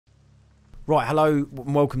Right, hello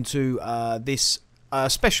and welcome to this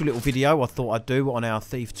special little video I thought I'd do on our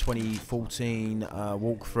Thief 2014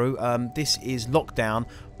 walkthrough. This is Lockdown,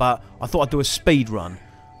 but I thought I'd do a speed run.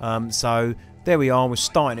 So there we are, we're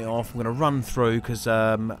starting it off. I'm going to run through because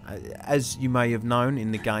as you may have known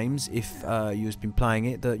in the games, if you've been playing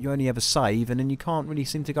it, that you only ever save and then you can't really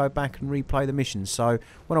seem to go back and replay the missions. So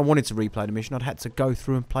when I wanted to replay the mission, I'd had to go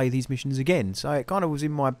through and play these missions again. So it kind of was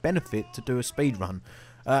in my benefit to do a speed run.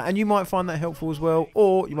 And you might find that helpful as well,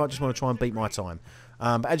 or you might just want to try and beat my time.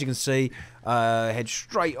 But as you can see, head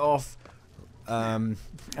straight off,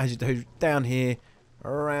 as you do, down here,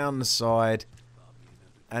 around the side,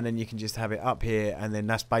 and then you can just have it up here, and then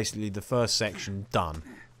that's basically the first section done.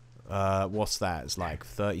 What's that? It's like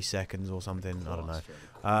 30 seconds or something, I don't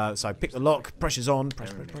know. So pick the lock, pressure's on,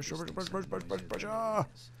 pressure.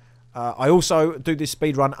 I also do this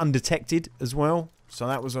speed run undetected as well. So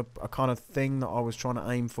that was a kind of thing that I was trying to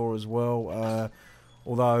aim for as well.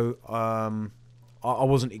 Although I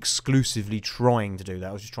wasn't exclusively trying to do that.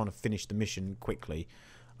 I was just trying to finish the mission quickly.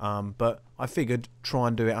 But I figured try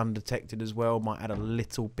and do it undetected as well. Might add a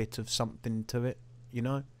little bit of something to it, you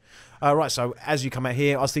know. Right, so as you come out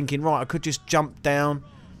here, I was thinking, right, I could just jump down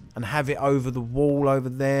and have it over the wall over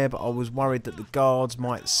there. But I was worried that the guards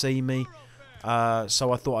might see me.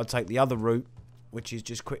 So I thought I'd take the other route, which is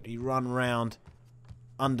just quickly run round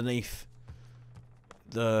underneath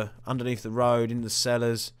the road in the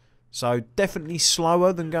cellars. So definitely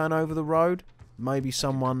slower than going over the road. Maybe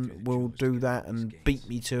someone will do that and beat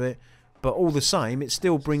me to it, but all the same it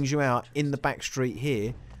still brings you out in the back street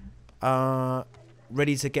here,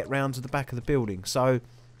 ready to get round to the back of the building. So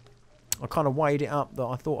I kind of weighed it up that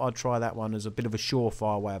I thought I'd try that one as a bit of a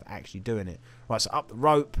surefire way of actually doing it. Right, so up the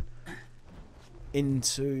rope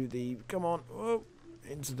into the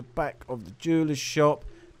into the back of the jeweller's shop.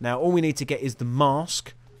 Now all we need to get is the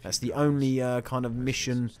mask. That's the only kind of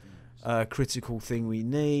mission critical thing we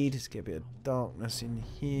need. Let's get a bit of darkness in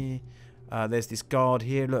here. There's this guard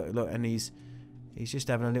here. Look, and he's just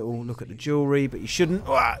having a little look at the jewellery, but you shouldn't.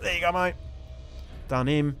 Oh, there you go, mate. Done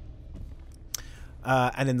him.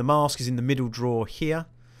 And then the mask is in the middle drawer here.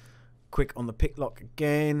 Quick on the pick lock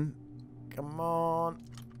again. Come on.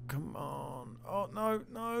 Come on. Oh,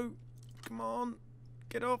 no. Come on.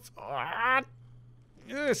 Get off. Oh,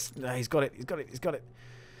 yes. No, he's got it. He's got it.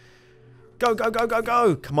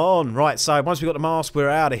 Go. Come on. Right, so once we've got the mask, we're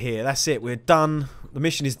out of here. That's it. We're done. The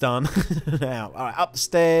mission is done. Now, all right, up the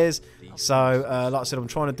stairs. So, like I said, I'm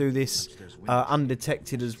trying to do this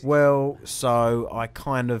undetected as well. So,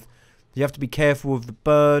 you have to be careful of the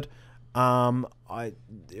bird. I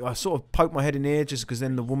sort of poke my head in here just because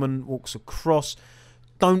then the woman walks across.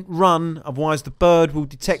 Don't run, otherwise the bird will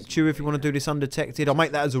detect you if you want to do this undetected. I'll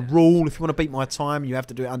make that as a rule. If you want to beat my time, you have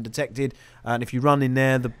to do it undetected. And if you run in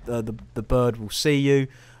there, the bird will see you.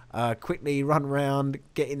 Quickly run around,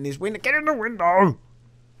 get in this window. Get in the window!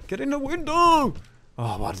 Get in the window!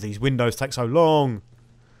 Oh, why do these windows take so long?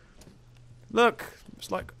 Look,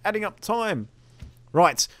 it's like adding up time.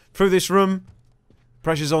 Right, through this room.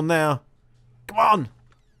 Pressure's on now. Come on!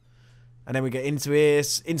 And then we get into here,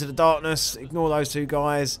 into the darkness. Ignore those two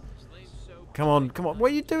guys. Come on.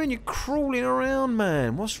 What are you doing? You're crawling around,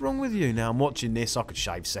 man. What's wrong with you? Now, I'm watching this. I could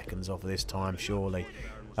shave seconds off of this time, surely.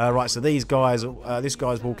 Right, so these guys, this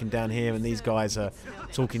guy's walking down here, and these guys are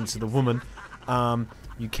talking to the woman.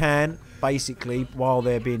 You can, basically, while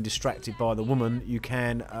they're being distracted by the woman, you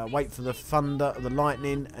can wait for the thunder, the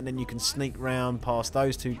lightning, and then you can sneak round past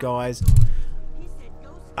those two guys.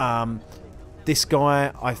 This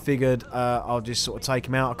guy, I figured I'll just sort of take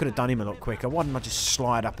him out. I could have done him a lot quicker. Why didn't I just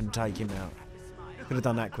slide up and take him out? Could have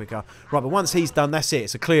done that quicker. Right, but once he's done, that's it.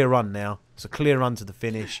 It's a clear run now. It's a clear run to the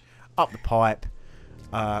finish. Up the pipe.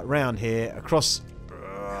 Round here. Across.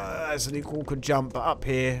 That's an awkward jump, but up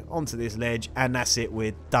here. Onto this ledge. And that's it.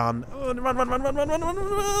 We're done. Oh,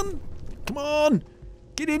 run. Come on.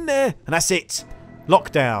 Get in there. And that's it.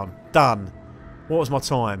 Lockdown. Done. What was my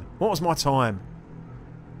time?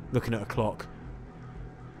 Looking at a clock.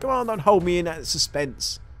 Come on, don't hold me in that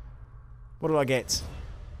suspense. What do I get?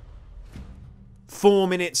 4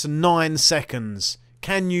 minutes and 9 seconds.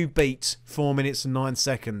 Can you beat 4 minutes and 9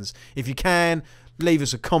 seconds? If you can, leave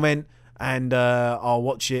us a comment and I'll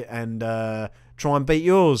watch it and try and beat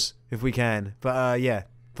yours if we can. But yeah,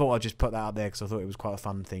 thought I'd just put that out there because I thought it was quite a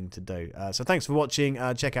fun thing to do. So thanks for watching.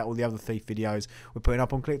 Check out all the other Thief videos we're putting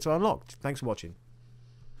up on Click to Unlock. Thanks for watching.